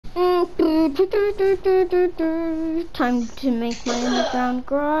Time to make my underground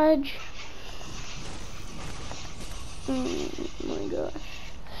garage. Oh my gosh.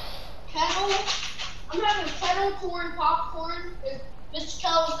 Kettle. I'm having kettle corn popcorn with Mr.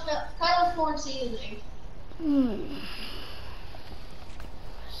 Kettle's kettle corn seasoning.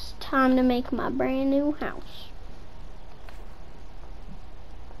 It's time to make my brand new house.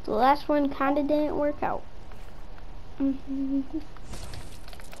 The last one kinda didn't work out.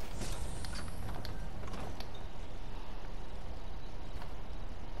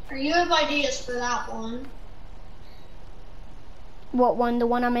 Or you have ideas for that one? What one? The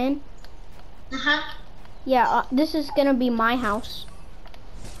one I'm in? Uh-huh. Yeah, this is gonna be my house.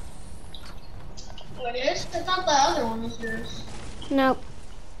 Oh, it is? I thought the other one was yours. Nope.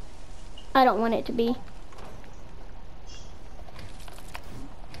 I don't want it to be.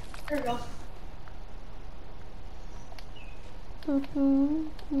 There we go.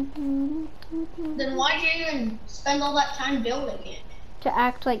 Then why'd you even spend all that time building it? To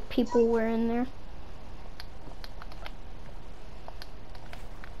act like people were in there.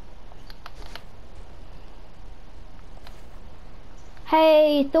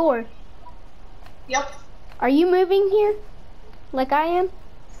 Hey, Thor. Yep. Are you moving here? Like I am?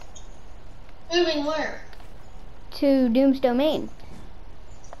 Moving where? To Doom's Domain.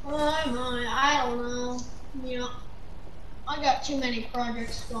 I don't know. You know, I got too many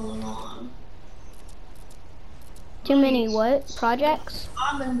projects going on. Too many what? Projects?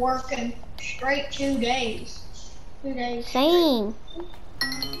 I've been working straight 2 days. 2 days. Same.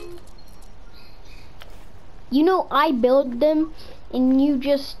 You know, I build them and you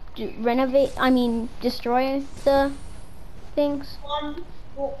just destroy the things.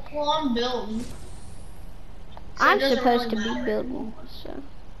 Well, I'm building. So I'm supposed to be building, so.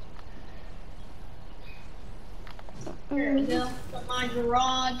 Here we go. Got my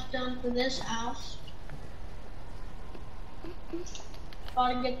garage done for this house.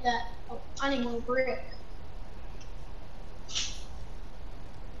 Gotta get that. Oh, I need more brick.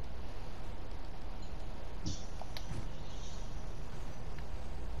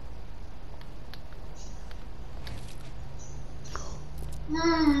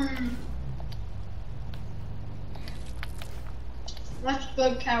 That's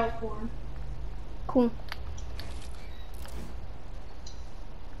good cow corn. Cool.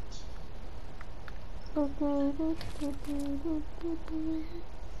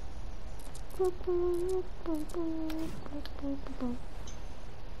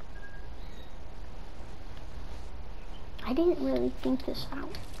 I didn't really think this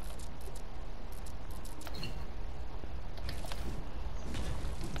out.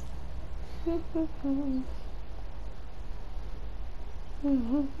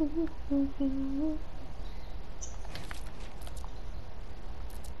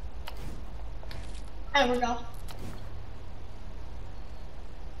 There we go.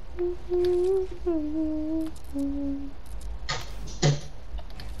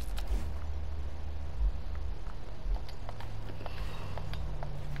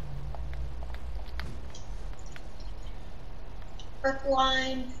 Brick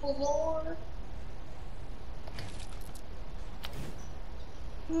line floor.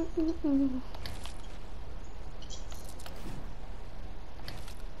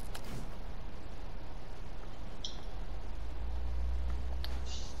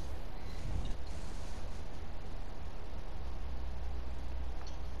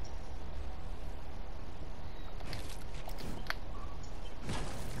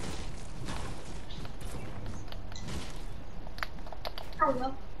 There we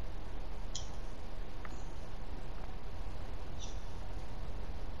go.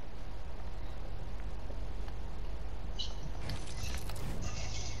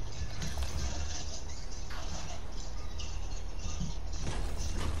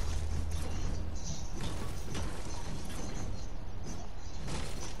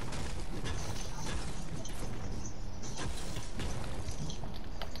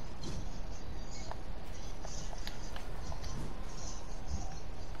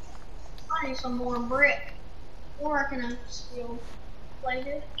 I need some more brick. Or I can have steel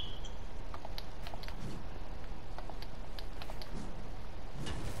plated.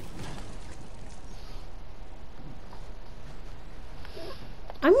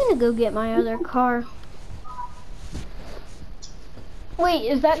 I'm gonna go get my other car. Wait,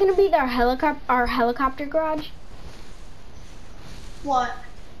 is that gonna be our helicopter garage? What?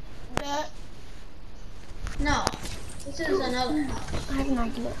 That. No. This is another house. I have an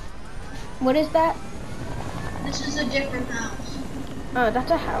idea. What is that? This is a different house. Oh,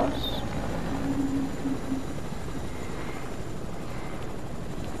 that's a house.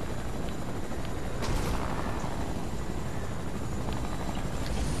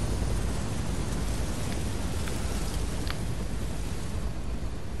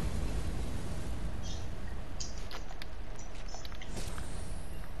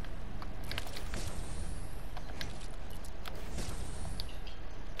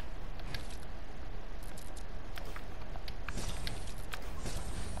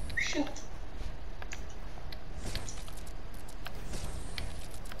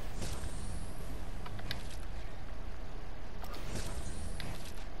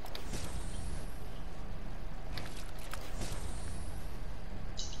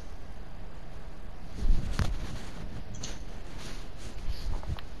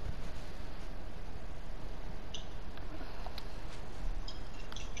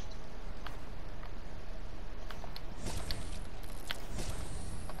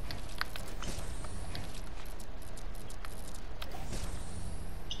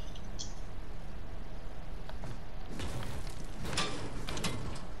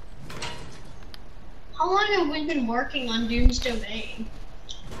 long have we been working on Doom's Domain?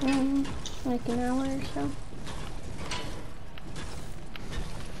 Like an hour or so.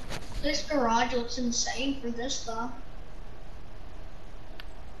 This garage looks insane for this stuff.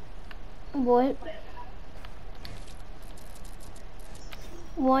 What?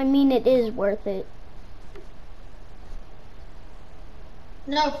 Well, I mean, it is worth it.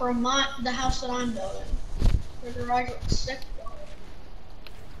 No, for the house that I'm building. The garage looks sick.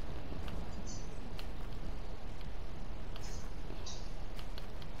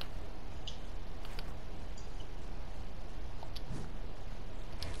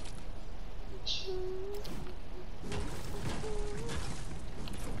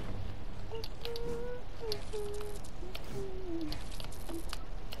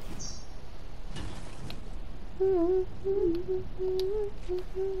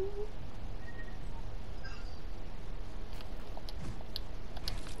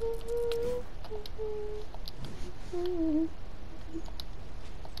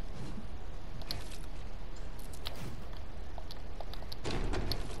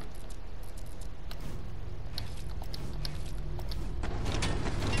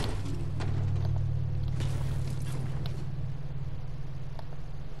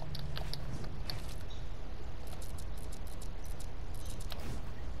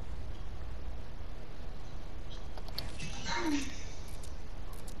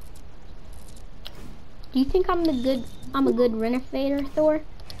 Do you think I'm a good renovator, Thor?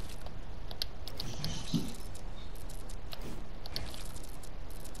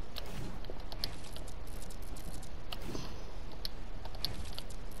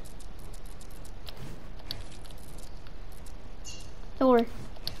 Thor.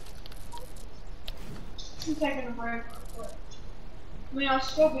 I'm taking a break. I mean, I'll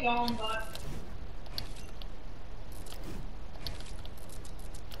still be on, but.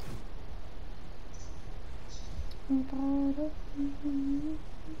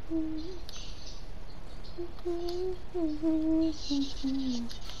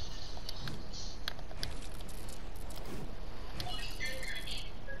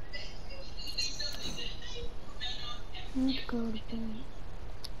 Let's go to bed.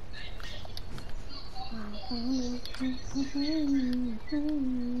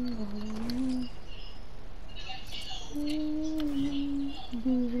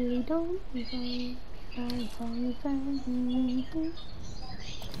 Usually don't be fine,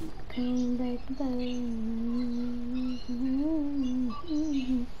 come back to bed.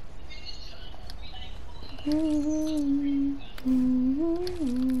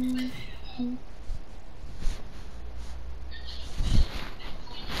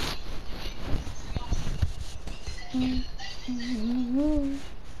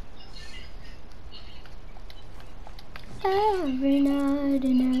 Every night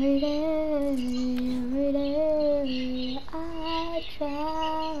and every day, I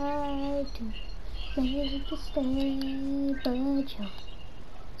try to make you stay, but your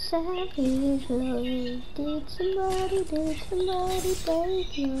savage love, did somebody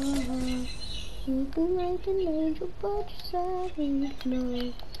break your heart? You can like an angel, but your savage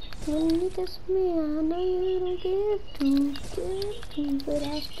love. When you kiss me, I know you don't give to, but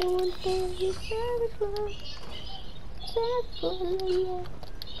I still want that your savage love.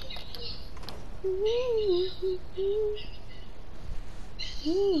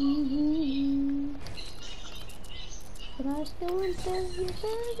 But I still want that you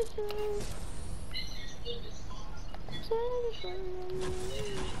savage love. Savage love.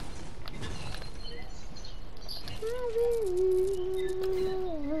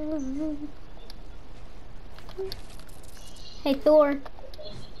 Hey Thor.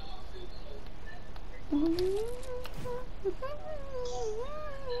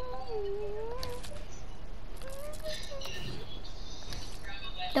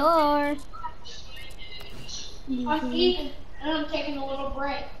 Thor. I'm eating and I'm taking a little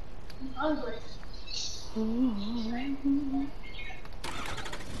break. I'm hungry.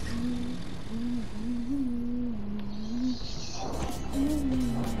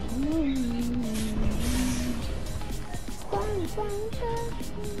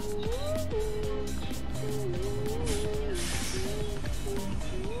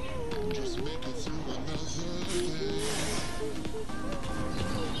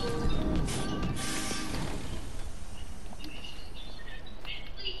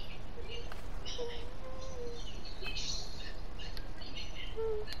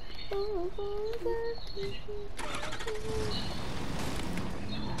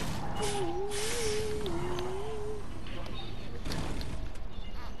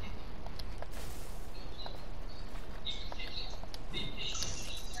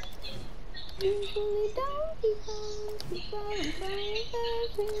 Usually don't be coming, I'm trying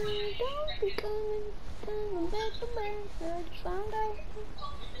to don't be coming back to back, I just found out.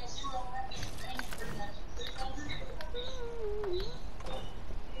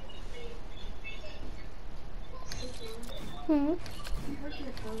 Hmm? Park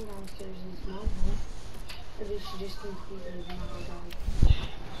your phone downstairs in small hole. Or did she just completely mile drive?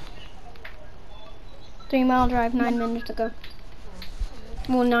 3 mile drive, 9 minutes ago.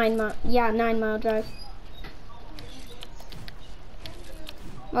 Well, 9 mile, yeah, 9 mile drive.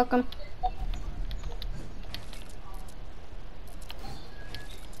 Welcome.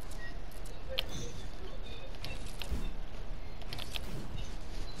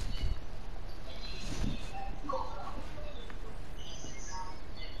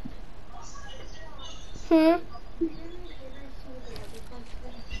 Hmm?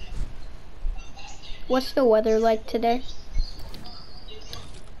 What's the weather like today?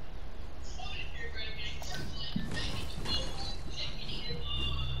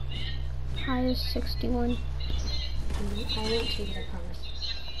 High is 61. I won't change it, I promise.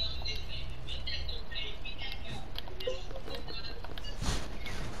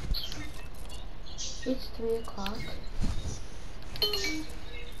 It's 3 o'clock.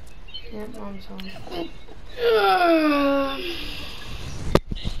 Yep, Mom's home.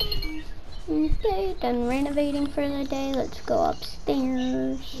 Okay, done renovating for the day. Let's go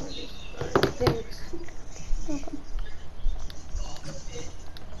upstairs. Thanks. Okay.